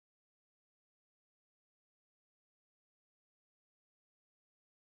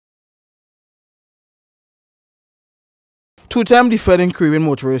Two-time defending Caribbean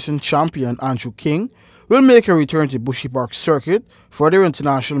motor racing champion Andrew King will make a return to Bushy Park Circuit for their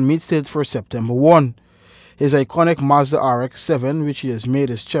international meet dates for September 1. His iconic Mazda RX-7, which he has made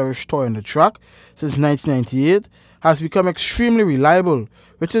his cherished toy on the track since 1998, has become extremely reliable,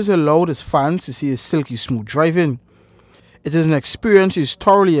 which has allowed his fans to see his silky smooth driving. It is an experience he is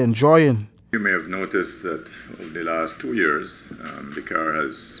thoroughly enjoying. You may have noticed that over the last 2 years, the car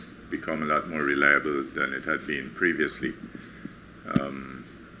has become a lot more reliable than it had been previously.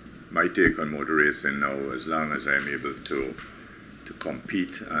 My take on motor racing now, as long as I'm able to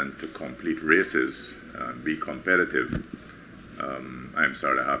compete and to complete races, be competitive, I'm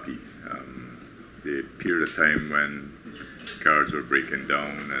sort of happy. The period of time when cars were breaking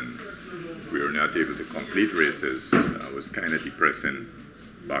down and we were not able to complete races was kind of depressing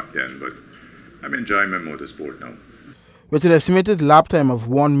back then, but I'm enjoying my motorsport now. With an estimated lap time of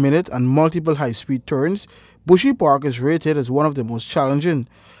 1 minute and multiple high-speed turns, Bushy Park is rated as one of the most challenging,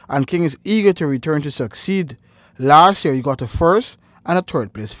 and King is eager to return to succeed. Last year he got a first and a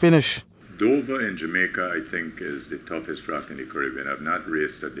third place finish. Dover in Jamaica, I think, is the toughest track in the Caribbean. I've not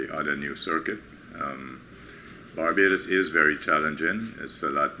raced at the other new circuit. Barbados is very challenging. It's a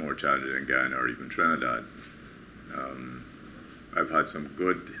lot more challenging than Guyana or even Trinidad. I've had some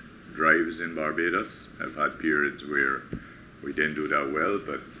good drives in Barbados. I've had periods where we didn't do that well,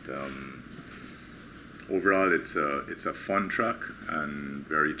 but overall it's a fun track and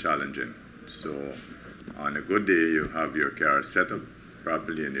very challenging. So on a good day, you have your car set up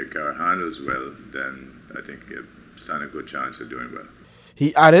properly and your car handles well, then I think you stand a good chance of doing well.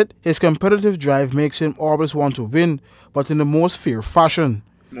 He added his competitive drive makes him always want to win, but in the most fair fashion.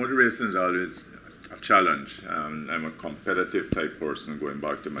 Motor racing is always a challenge. I'm a competitive type person, going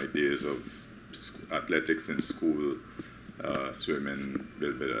back to my days of athletics in school, swimming, a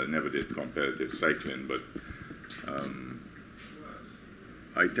little bit. I never did competitive cycling, but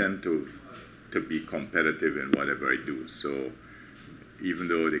I tend to be competitive in whatever I do. So even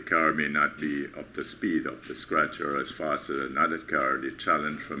though the car may not be up to speed, up to scratch, or as fast as another car, the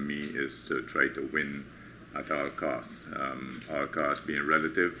challenge for me is to try to win at all costs. All costs being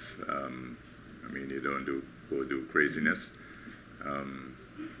relative. I mean, you don't go do craziness.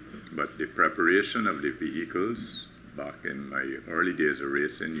 But the preparation of the vehicles back in my early days of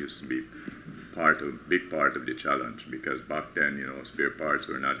racing used to be big part of the challenge, because back then, you know, spare parts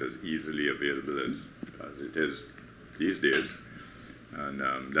were not as easily available as it is these days. And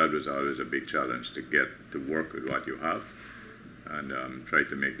that was always a big challenge, to get to work with what you have and try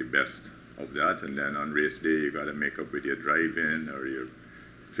to make the best of that. And then on race day, you got to make up with your driving or your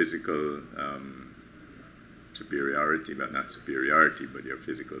physical superiority, but not superiority, but your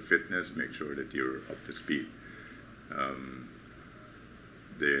physical fitness. Make sure that you're up to speed.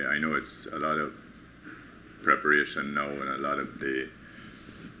 I know it's a lot of preparation now, and a lot of the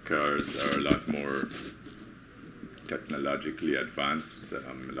cars are a lot more technologically advanced,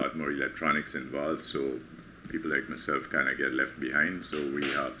 a lot more electronics involved, so people like myself kind of get left behind, so we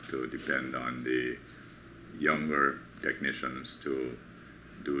have to depend on the younger technicians to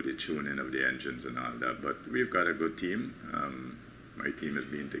do the tuning of the engines and all that. But we've got a good team. My team has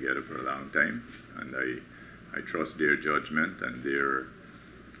been together for a long time, and I trust their judgment and their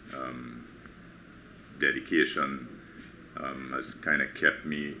dedication has kind of kept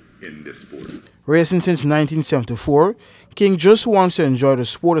me in the sport. Racing since 1974, King just wants to enjoy the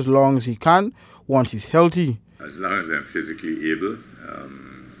sport as long as he can, once he's healthy. As long as I'm physically able,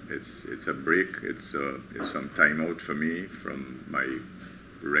 it's a break, it's some time out for me from my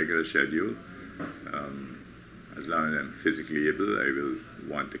regular schedule. As long as I'm physically able, I will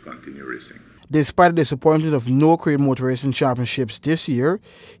want to continue racing. Despite the disappointment of no Caribbean Motor Racing Championships this year,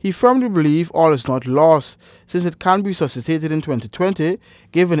 he firmly believes all is not lost, since it can be resuscitated in 2020,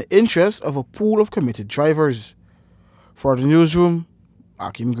 given the interest of a pool of committed drivers. For the newsroom,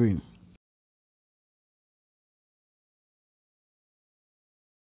 Akim Green.